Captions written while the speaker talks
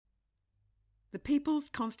The People's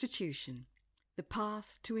Constitution, the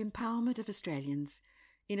Path to Empowerment of Australians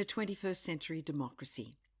in a 21st Century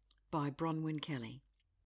Democracy, by Bronwyn Kelly.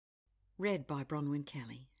 Read by Bronwyn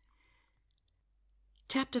Kelly.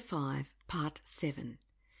 Chapter 5, Part 7,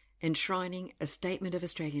 Enshrining a Statement of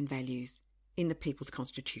Australian Values in the People's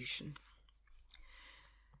Constitution.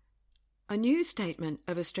 A new Statement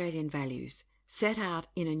of Australian Values set out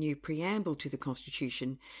in a new preamble to the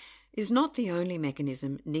Constitution is not the only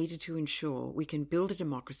mechanism needed to ensure we can build a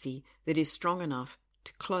democracy that is strong enough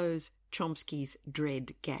to close Chomsky's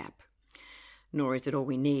dread gap. Nor is it all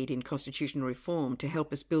we need in constitutional reform to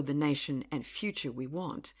help us build the nation and future we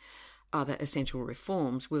want. Other essential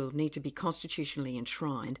reforms will need to be constitutionally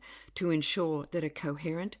enshrined to ensure that a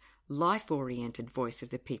coherent, life-oriented voice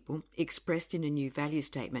of the people, expressed in a new value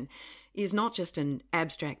statement, is not just an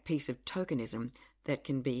abstract piece of tokenism that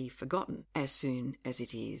can be forgotten as soon as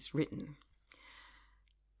it is written.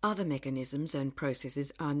 Other mechanisms and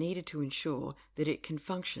processes are needed to ensure that it can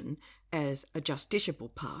function as a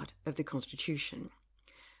justiciable part of the Constitution.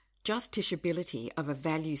 Justiciability of a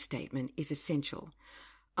value statement is essential.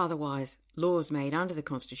 Otherwise, laws made under the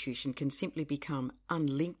Constitution can simply become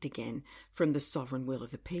unlinked again from the sovereign will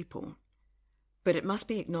of the people. But it must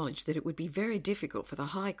be acknowledged that it would be very difficult for the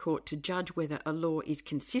High Court to judge whether a law is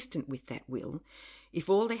consistent with that will if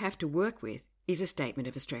all they have to work with is a statement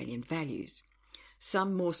of Australian values.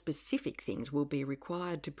 Some more specific things will be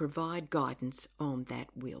required to provide guidance on that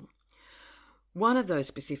will. One of those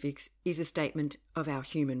specifics is a statement of our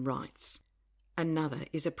human rights. Another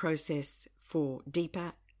is a process for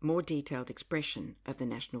deeper, more detailed expression of the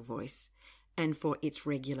national voice and for its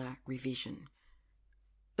regular revision.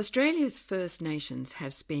 Australia's First Nations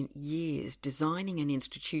have spent years designing an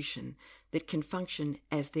institution that can function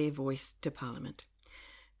as their voice to Parliament.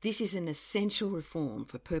 This is an essential reform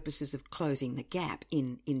for purposes of closing the gap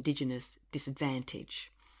in Indigenous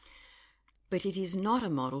disadvantage. But it is not a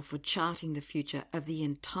model for charting the future of the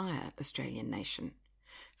entire Australian nation.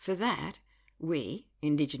 For that, we,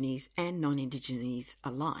 Indigenes and non-Indigenes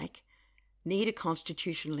alike, need a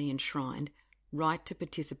constitutionally enshrined right to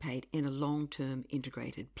participate in a long-term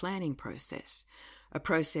integrated planning process, a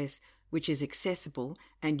process which is accessible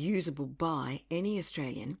and usable by any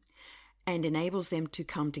Australian and enables them to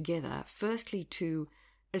come together, firstly to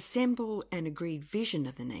assemble an agreed vision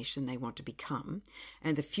of the nation they want to become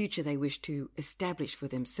and the future they wish to establish for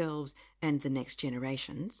themselves and the next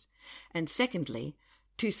generations, and secondly,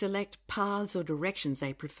 to select paths or directions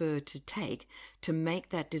they prefer to take to make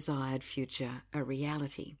that desired future a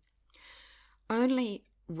reality. Only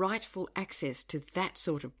rightful access to that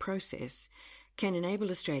sort of process can enable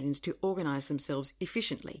Australians to organise themselves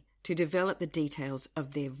efficiently to develop the details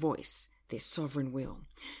of their voice, their sovereign will,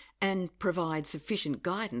 and provide sufficient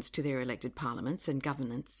guidance to their elected parliaments and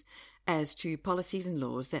governments as to policies and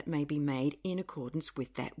laws that may be made in accordance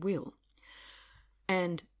with that will.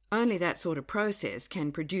 And only that sort of process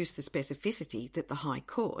can produce the specificity that the High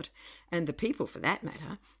Court, and the people for that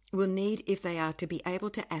matter, will need if they are to be able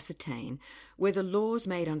to ascertain whether laws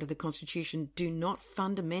made under the Constitution do not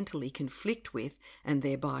fundamentally conflict with, and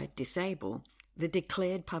thereby disable, the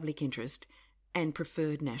declared public interest and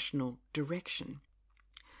preferred national direction.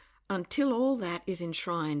 Until all that is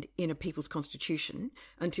enshrined in a people's constitution,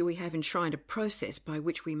 until we have enshrined a process by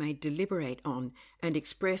which we may deliberate on and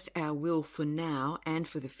express our will for now and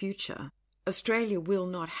for the future, Australia will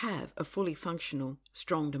not have a fully functional,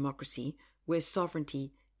 strong democracy where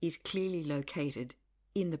sovereignty is clearly located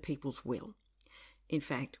in the people's will. In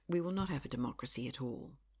fact, we will not have a democracy at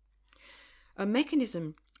all. A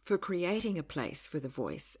mechanism for creating a place for the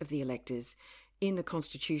voice of the electors in the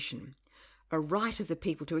Constitution, a right of the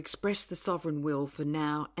people to express the sovereign will for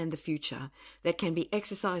now and the future that can be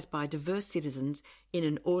exercised by diverse citizens in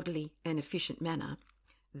an orderly and efficient manner,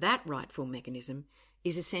 that rightful mechanism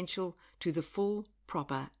is essential to the full,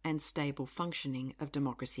 proper and stable functioning of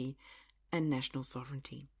democracy and national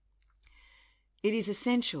sovereignty. It is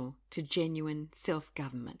essential to genuine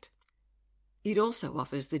self-government. It also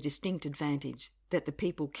offers the distinct advantage that the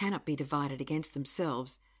people cannot be divided against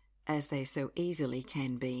themselves as they so easily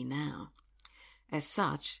can be now. As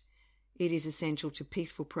such, it is essential to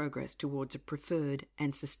peaceful progress towards a preferred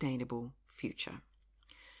and sustainable future.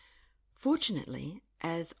 Fortunately,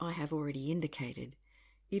 as I have already indicated,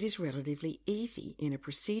 it is relatively easy in a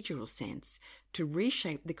procedural sense to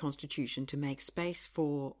reshape the Constitution to make space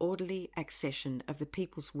for orderly accession of the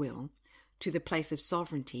people's will to the place of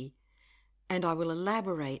sovereignty, and I will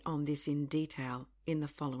elaborate on this in detail in the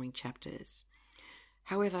following chapters.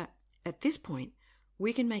 However, at this point,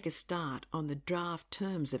 we can make a start on the draft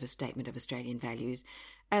terms of a Statement of Australian Values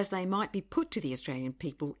as they might be put to the Australian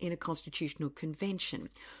people in a constitutional convention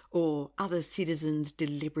or other citizens'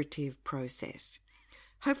 deliberative process.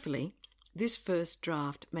 Hopefully, this first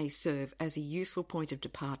draft may serve as a useful point of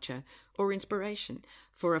departure or inspiration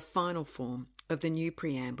for a final form of the new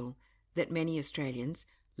preamble that many Australians,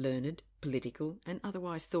 learned, political and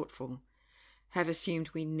otherwise thoughtful, have assumed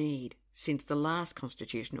we need since the last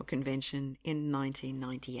Constitutional Convention in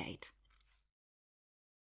 1998.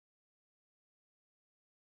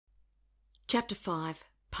 Chapter 5,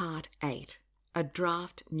 Part 8, A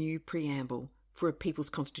Draft New Preamble for a People's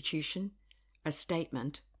Constitution, a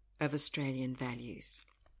Statement of Australian Values.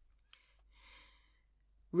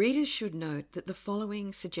 Readers should note that the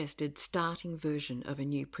following suggested starting version of a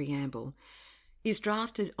new preamble is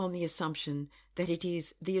drafted on the assumption that it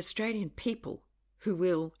is the Australian people who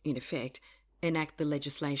will, in effect, enact the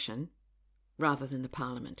legislation rather than the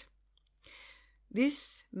Parliament.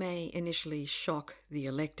 This may initially shock the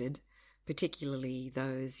elected, particularly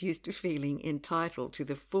those used to feeling entitled to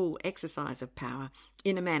the full exercise of power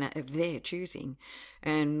in a manner of their choosing,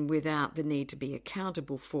 and without the need to be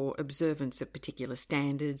accountable for observance of particular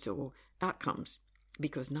standards or outcomes,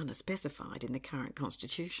 because none are specified in the current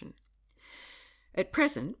Constitution. At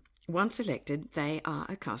present, once elected, they are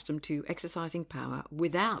accustomed to exercising power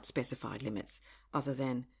without specified limits, other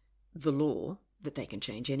than the law, that they can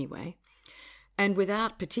change anyway, and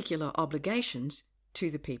without particular obligations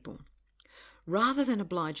to the people. Rather than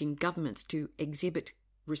obliging governments to exhibit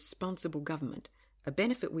responsible government, a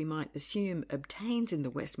benefit we might assume obtains in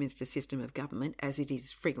the Westminster system of government as it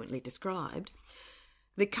is frequently described,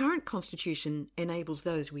 the current Constitution enables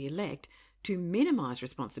those we elect to minimise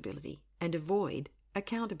responsibility and avoid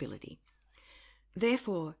accountability.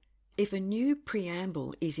 Therefore, if a new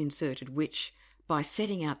preamble is inserted which, by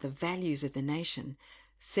setting out the values of the nation,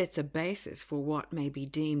 sets a basis for what may be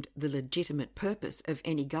deemed the legitimate purpose of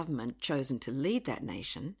any government chosen to lead that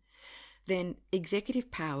nation, then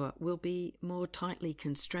executive power will be more tightly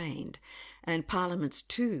constrained, and parliaments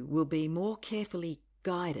too will be more carefully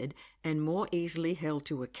guided and more easily held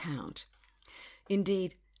to account.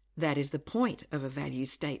 Indeed, that is the point of a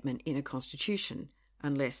values statement in a constitution,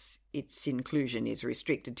 unless its inclusion is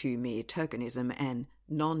restricted to mere tokenism and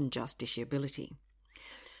non-justiciability.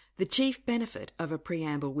 The chief benefit of a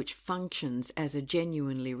preamble which functions as a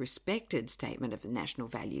genuinely respected statement of the national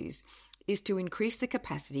values is to increase the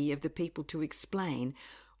capacity of the people to explain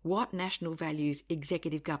what national values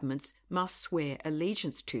executive governments must swear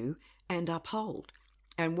allegiance to and uphold,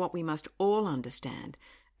 and what we must all understand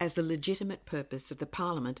as the legitimate purpose of the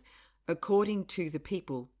Parliament according to the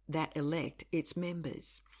people that elect its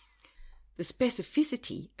members. The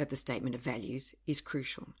specificity of the statement of values is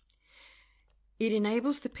crucial. It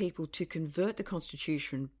enables the people to convert the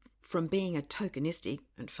Constitution from being a tokenistic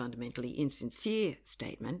and fundamentally insincere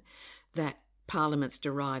statement that parliaments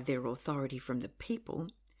derive their authority from the people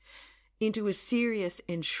into a serious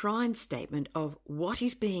enshrined statement of what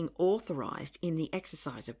is being authorised in the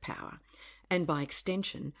exercise of power, and by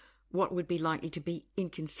extension, what would be likely to be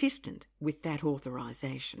inconsistent with that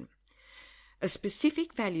authorisation. A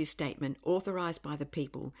specific value statement authorised by the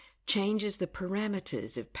people changes the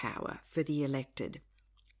parameters of power for the elected.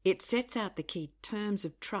 It sets out the key terms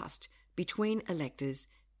of trust between electors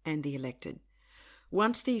and the elected.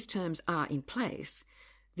 Once these terms are in place,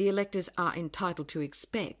 the electors are entitled to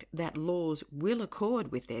expect that laws will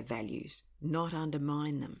accord with their values, not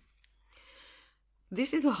undermine them.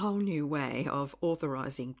 This is a whole new way of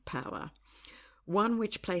authorising power, one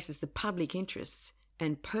which places the public interests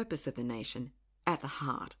and purpose of the nation at the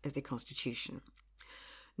heart of the Constitution.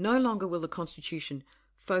 No longer will the Constitution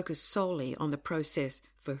focus solely on the process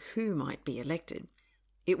for who might be elected.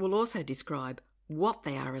 It will also describe what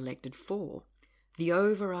they are elected for, the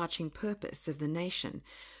overarching purpose of the nation,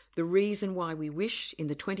 the reason why we wish in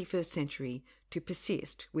the 21st century to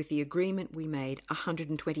persist with the agreement we made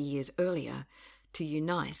 120 years earlier to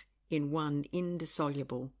unite in one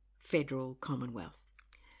indissoluble federal commonwealth.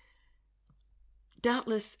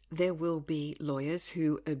 Doubtless there will be lawyers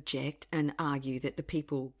who object and argue that the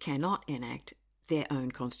people cannot enact their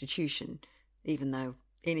own constitution, even though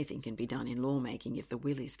anything can be done in lawmaking if the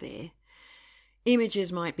will is there.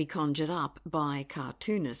 Images might be conjured up by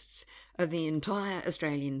cartoonists of the entire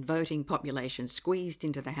Australian voting population squeezed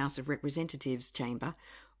into the House of Representatives chamber,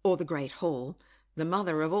 or the Great Hall, the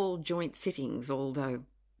mother of all joint sittings, although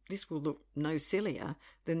this will look no sillier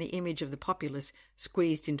than the image of the populace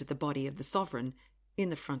squeezed into the body of the sovereign in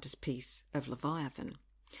the frontispiece of Leviathan.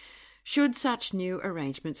 Should such new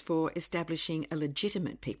arrangements for establishing a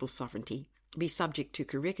legitimate people's sovereignty be subject to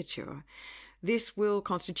caricature, This will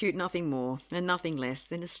constitute nothing more and nothing less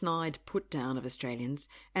than a snide put-down of Australians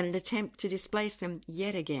and an attempt to displace them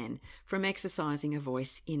yet again from exercising a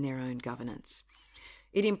voice in their own governance.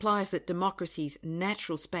 It implies that democracy's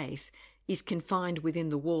natural space is confined within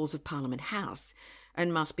the walls of Parliament House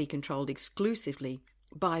and must be controlled exclusively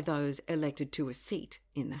by those elected to a seat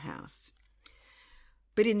in the House.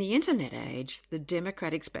 But in the internet age, the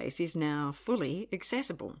democratic space is now fully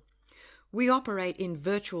accessible. We operate in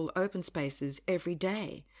virtual open spaces every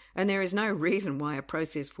day, and there is no reason why a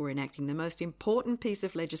process for enacting the most important piece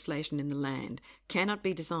of legislation in the land cannot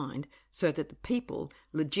be designed so that the people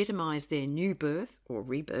legitimise their new birth or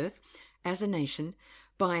rebirth as a nation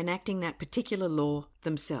by enacting that particular law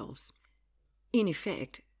themselves. In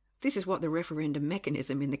effect, this is what the referendum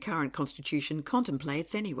mechanism in the current constitution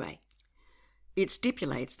contemplates anyway. It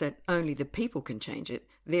stipulates that only the people can change it,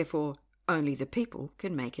 therefore only the people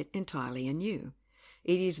can make it entirely anew.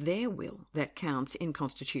 It is their will that counts in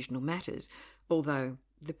constitutional matters, although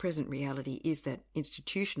the present reality is that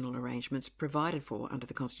institutional arrangements provided for under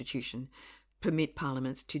the Constitution permit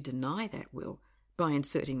parliaments to deny that will by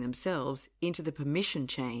inserting themselves into the permission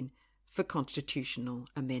chain for constitutional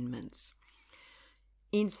amendments.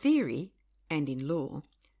 In theory and in law,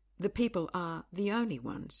 the people are the only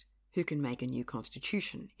ones who can make a new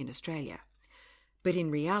constitution in Australia. But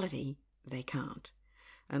in reality, they can't,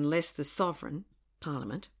 unless the sovereign,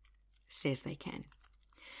 Parliament, says they can.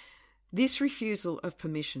 This refusal of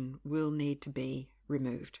permission will need to be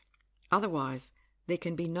removed. Otherwise, there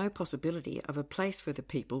can be no possibility of a place for the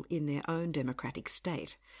people in their own democratic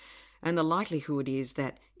state, and the likelihood is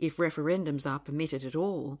that if referendums are permitted at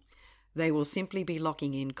all, they will simply be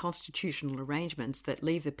locking in constitutional arrangements that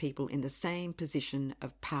leave the people in the same position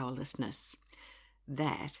of powerlessness.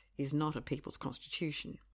 That is not a people's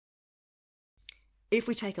constitution. If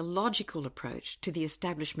we take a logical approach to the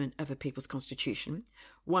establishment of a people's constitution,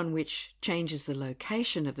 one which changes the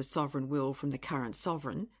location of the sovereign will from the current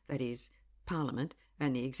sovereign, that is, Parliament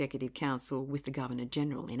and the Executive Council with the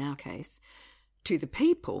Governor-General in our case, to the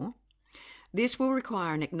people, this will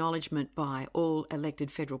require an acknowledgement by all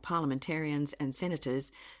elected federal parliamentarians and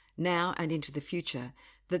senators, now and into the future,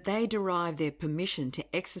 that they derive their permission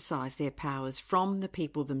to exercise their powers from the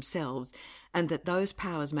people themselves, and that those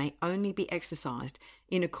powers may only be exercised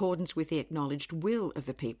in accordance with the acknowledged will of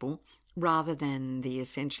the people, rather than the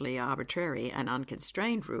essentially arbitrary and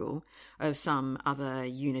unconstrained rule of some other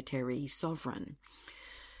unitary sovereign.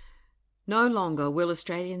 No longer will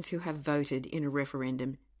Australians who have voted in a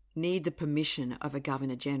referendum need the permission of a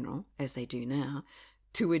Governor-General, as they do now,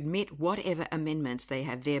 to admit whatever amendments they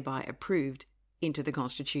have thereby approved into the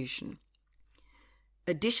Constitution.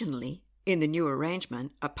 Additionally, in the new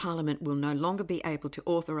arrangement, a Parliament will no longer be able to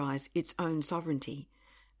authorise its own sovereignty,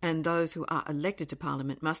 and those who are elected to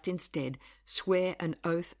Parliament must instead swear an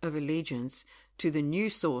oath of allegiance to the new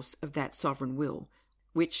source of that sovereign will,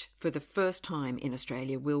 which for the first time in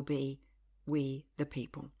Australia will be we the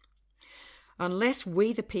people. Unless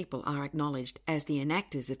we the people are acknowledged as the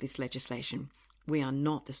enactors of this legislation, we are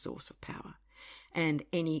not the source of power, and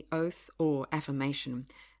any oath or affirmation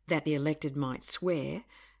that the elected might swear,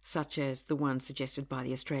 such as the one suggested by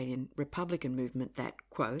the Australian Republican movement that,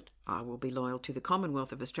 quote, I will be loyal to the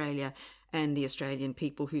Commonwealth of Australia and the Australian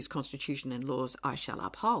people whose constitution and laws I shall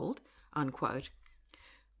uphold, unquote,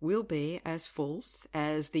 will be as false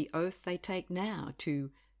as the oath they take now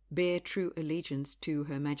to bear true allegiance to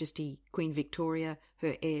Her Majesty Queen Victoria,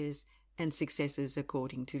 her heirs and successors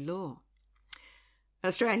according to law.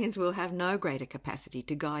 Australians will have no greater capacity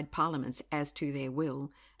to guide parliaments as to their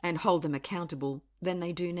will and hold them accountable than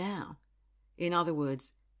they do now. In other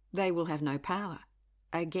words, they will have no power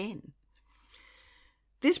again.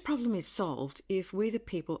 This problem is solved if we the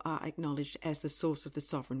people are acknowledged as the source of the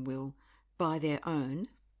sovereign will by their own,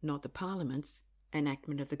 not the Parliament's,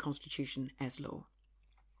 enactment of the Constitution as law.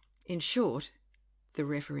 In short, the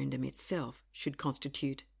referendum itself should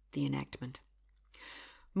constitute the enactment.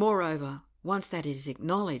 Moreover, once that is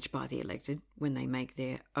acknowledged by the elected when they make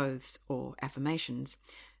their oaths or affirmations,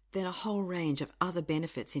 then a whole range of other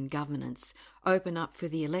benefits in governance open up for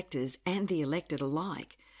the electors and the elected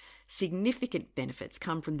alike. Significant benefits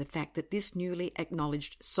come from the fact that this newly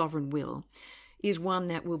acknowledged sovereign will is one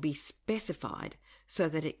that will be specified so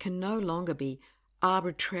that it can no longer be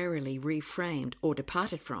arbitrarily reframed or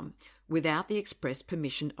departed from without the express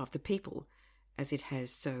permission of the people, as it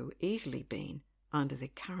has so easily been under the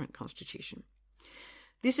current Constitution.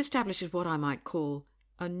 This establishes what I might call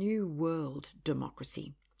a new world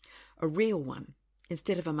democracy, a real one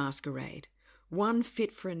instead of a masquerade, one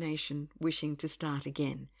fit for a nation wishing to start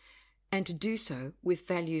again, and to do so with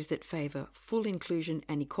values that favour full inclusion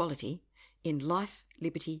and equality, in life,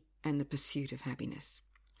 liberty, and the pursuit of happiness.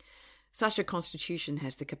 Such a constitution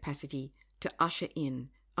has the capacity to usher in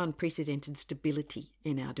unprecedented stability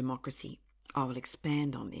in our democracy. I will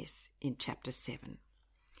expand on this in Chapter 7.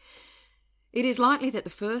 It is likely that the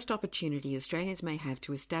first opportunity Australians may have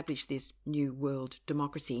to establish this new world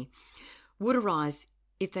democracy would arise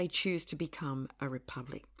if they choose to become a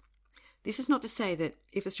republic. This is not to say that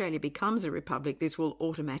if Australia becomes a republic, this will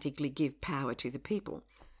automatically give power to the people.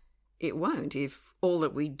 It won't if all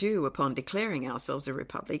that we do upon declaring ourselves a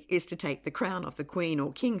republic is to take the crown off the Queen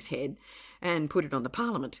or King's head and put it on the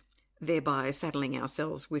Parliament, thereby saddling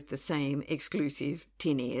ourselves with the same exclusive,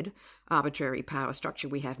 tin-eared, arbitrary power structure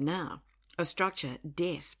we have now, a structure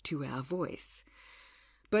deaf to our voice.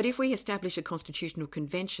 But if we establish a constitutional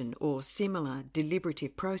convention or similar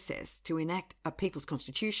deliberative process to enact a people's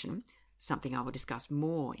constitution, something I will discuss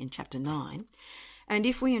more in Chapter 9, and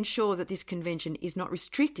if we ensure that this convention is not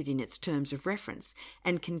restricted in its terms of reference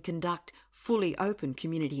and can conduct fully open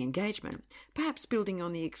community engagement, perhaps building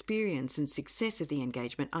on the experience and success of the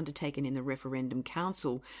engagement undertaken in the Referendum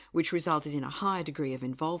Council, which resulted in a higher degree of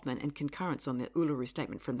involvement and concurrence on the Uluru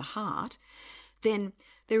Statement from the Heart, then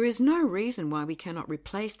there is no reason why we cannot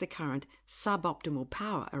replace the current suboptimal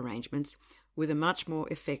power arrangements with a much more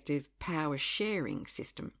effective power-sharing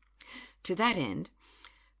system. To that end,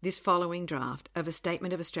 this following draft of a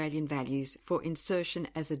Statement of Australian Values for insertion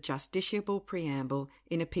as a justiciable preamble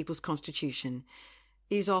in a People's Constitution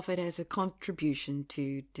is offered as a contribution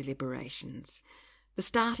to deliberations. The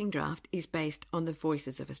starting draft is based on the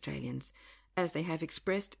voices of Australians, as they have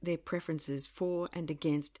expressed their preferences for and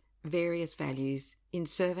against various values in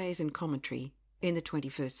surveys and commentary in the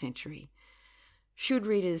 21st century. Should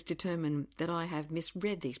readers determine that I have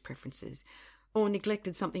misread these preferences or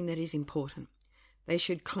neglected something that is important, they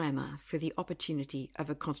should clamour for the opportunity of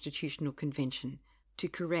a constitutional convention to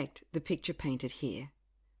correct the picture painted here,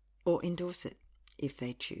 or endorse it if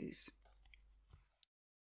they choose.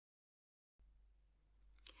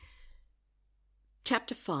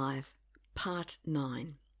 Chapter 5, Part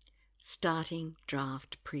 9, Starting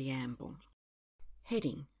Draft Preamble.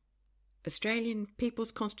 Heading: Australian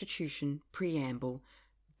People's Constitution Preamble,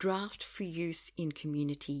 Draft for Use in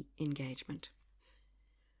Community Engagement.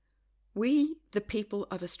 We, the people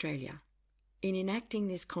of Australia, in enacting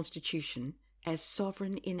this Constitution as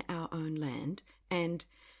sovereign in our own land and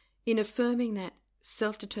in affirming that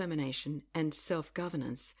self-determination and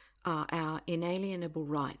self-governance are our inalienable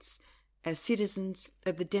rights as citizens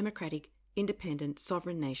of the democratic, independent,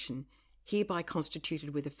 sovereign nation hereby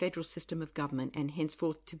constituted with a federal system of government and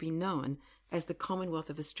henceforth to be known as the Commonwealth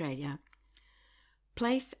of Australia,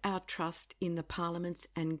 place our trust in the parliaments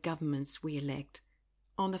and governments we elect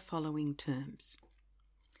on the following terms: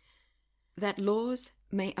 that laws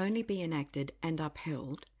may only be enacted and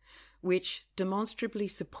upheld which demonstrably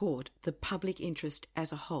support the public interest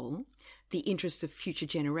as a whole, the interests of future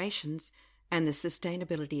generations, and the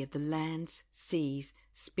sustainability of the lands, seas,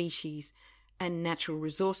 species, and natural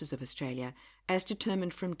resources of Australia as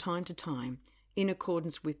determined from time to time in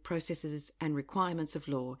accordance with processes and requirements of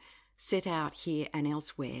law set out here and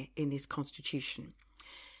elsewhere in this Constitution,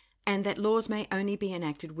 and that laws may only be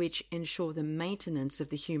enacted which ensure the maintenance of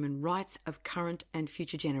the human rights of current and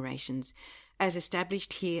future generations as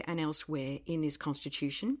established here and elsewhere in this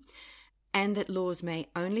Constitution, and that laws may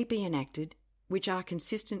only be enacted which are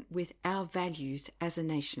consistent with our values as a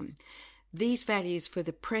nation, these values for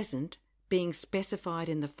the present being specified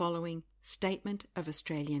in the following Statement of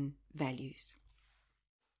Australian Values.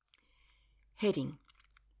 Heading: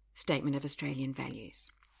 Statement of Australian Values.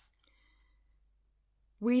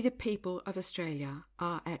 We, the people of Australia,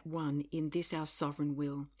 are at one in this our sovereign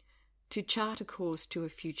will, to chart a course to a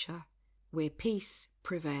future where peace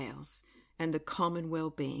prevails and the common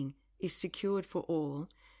well-being is secured for all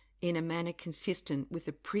in a manner consistent with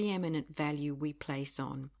the preeminent value we place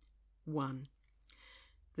on 1.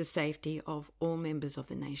 The safety of all members of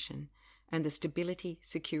the nation and the stability,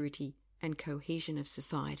 security and cohesion of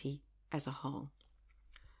society as a whole.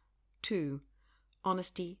 2.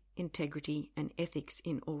 Honesty, integrity and ethics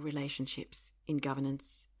in all relationships, in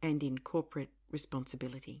governance and in corporate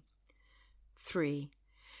responsibility. 3.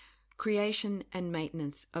 Creation and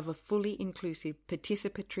maintenance of a fully inclusive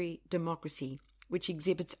participatory democracy which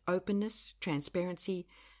exhibits openness, transparency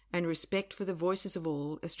and respect for the voices of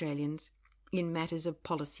all Australians in matters of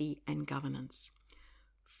policy and governance.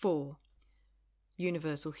 4.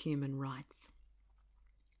 Universal human rights.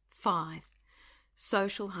 5.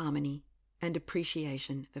 Social harmony and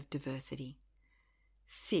appreciation of diversity.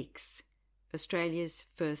 6. Australia's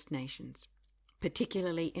First Nations,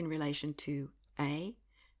 particularly in relation to A.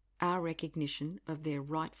 our recognition of their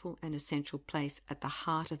rightful and essential place at the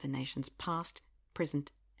heart of the nation's past,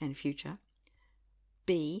 present and future.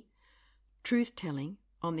 B. Truth-telling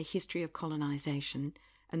on the history of colonisation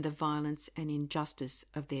and the violence and injustice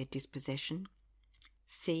of their dispossession.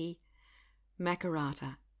 C.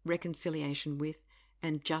 Makarrata, reconciliation with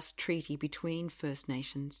and just treaty between First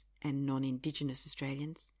Nations and non-Indigenous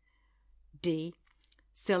Australians. D.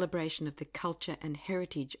 Celebration of the culture and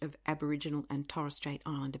heritage of Aboriginal and Torres Strait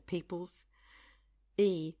Islander peoples.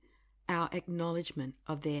 E. Our acknowledgement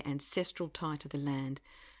of their ancestral tie to the land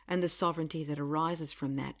and the sovereignty that arises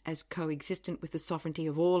from that as coexistent with the sovereignty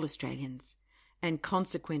of all Australians, and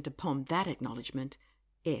consequent upon that acknowledgement,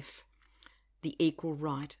 F. The equal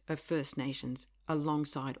right of First Nations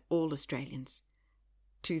alongside all Australians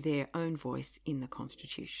to their own voice in the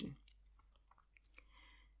Constitution.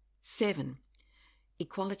 7.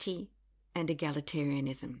 Equality and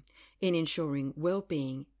egalitarianism in ensuring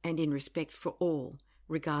well-being and in respect for all,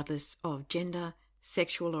 regardless of gender,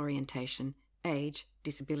 sexual orientation, age,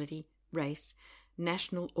 disability, race,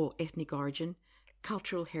 national or ethnic origin,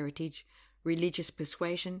 cultural heritage, religious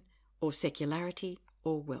persuasion, or secularity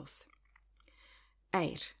or wealth.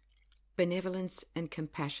 8. Benevolence and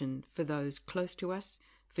compassion for those close to us,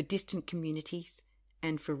 for distant communities,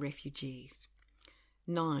 and for refugees.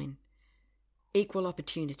 9. Equal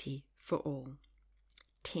opportunity for all.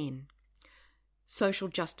 10. Social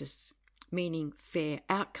justice, meaning fair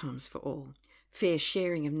outcomes for all, fair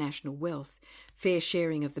sharing of national wealth, fair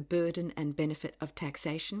sharing of the burden and benefit of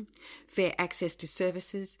taxation, fair access to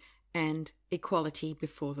services, and equality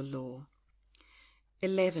before the law.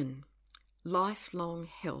 11. Lifelong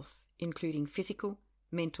health, including physical,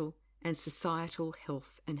 mental, and societal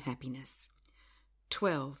health and happiness.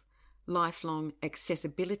 12. Lifelong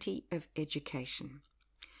accessibility of education.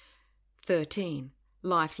 13.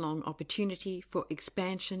 Lifelong opportunity for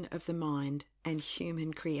expansion of the mind and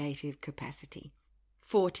human creative capacity.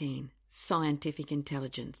 14. Scientific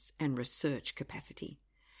intelligence and research capacity.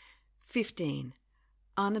 15.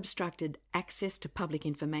 Unobstructed access to public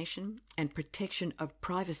information and protection of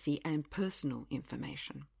privacy and personal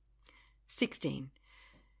information. 16.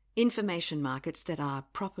 Information markets that are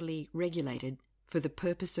properly regulated for the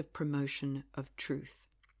purpose of promotion of truth.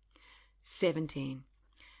 17.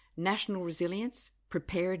 National resilience,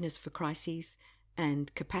 preparedness for crises,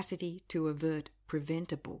 and capacity to avert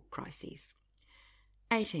preventable crises.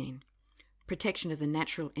 18. Protection of the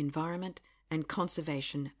natural environment and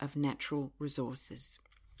conservation of natural resources.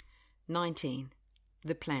 19.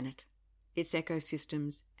 The planet, its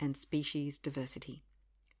ecosystems and species diversity.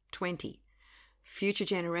 20. Future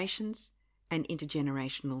generations and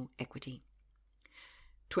intergenerational equity.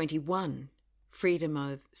 21. Freedom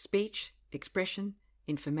of speech, expression,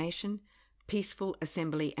 information, peaceful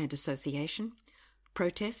assembly and association,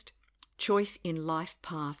 protest, choice in life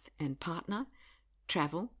path and partner,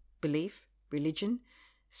 travel, belief, religion,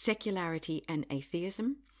 secularity and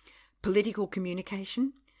atheism, political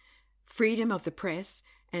communication, freedom of the press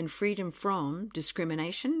and freedom from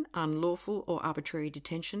discrimination, unlawful or arbitrary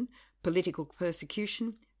detention, political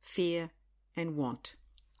persecution, fear and want.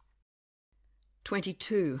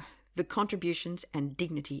 22. The contributions and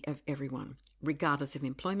dignity of everyone, regardless of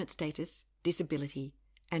employment status, disability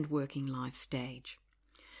and working life stage.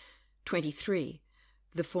 23.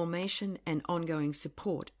 The formation and ongoing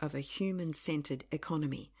support of a human-centred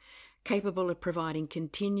economy, capable of providing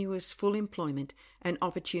continuous full employment and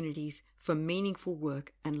opportunities for meaningful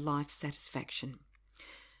work and life satisfaction.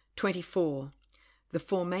 24. The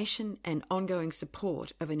formation and ongoing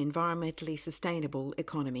support of an environmentally sustainable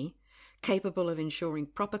economy, capable of ensuring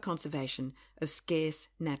proper conservation of scarce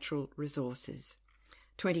natural resources.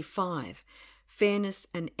 25. Fairness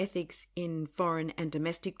and ethics in foreign and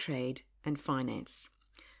domestic trade and finance.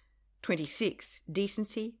 26.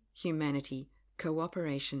 Decency, humanity,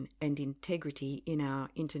 cooperation and integrity in our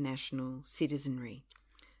international citizenry.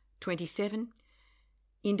 27.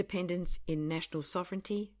 Independence in national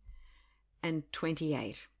sovereignty. And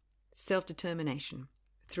 28. Self-determination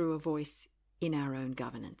through a voice in our own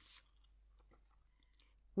governance.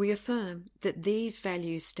 We affirm that these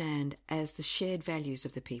values stand as the shared values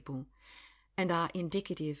of the people and are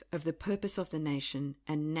indicative of the purpose of the nation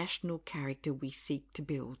and national character we seek to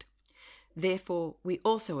build. Therefore, we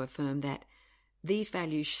also affirm that these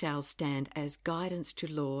values shall stand as guidance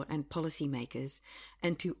to law and policy makers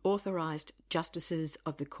and to authorised justices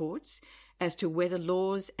of the courts as to whether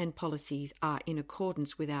laws and policies are in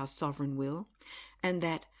accordance with our sovereign will, and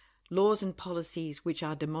that laws and policies which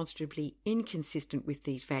are demonstrably inconsistent with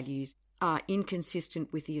these values are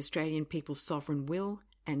inconsistent with the Australian people's sovereign will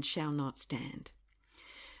and shall not stand.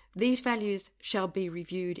 These values shall be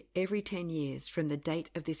reviewed every 10 years from the date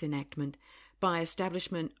of this enactment by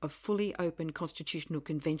establishment of fully open constitutional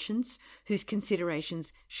conventions whose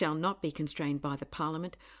considerations shall not be constrained by the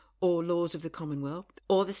Parliament or laws of the Commonwealth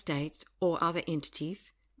or the states or other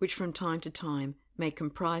entities which from time to time may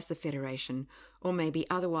comprise the Federation or may be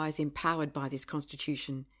otherwise empowered by this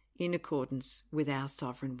Constitution in accordance with our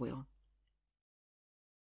sovereign will.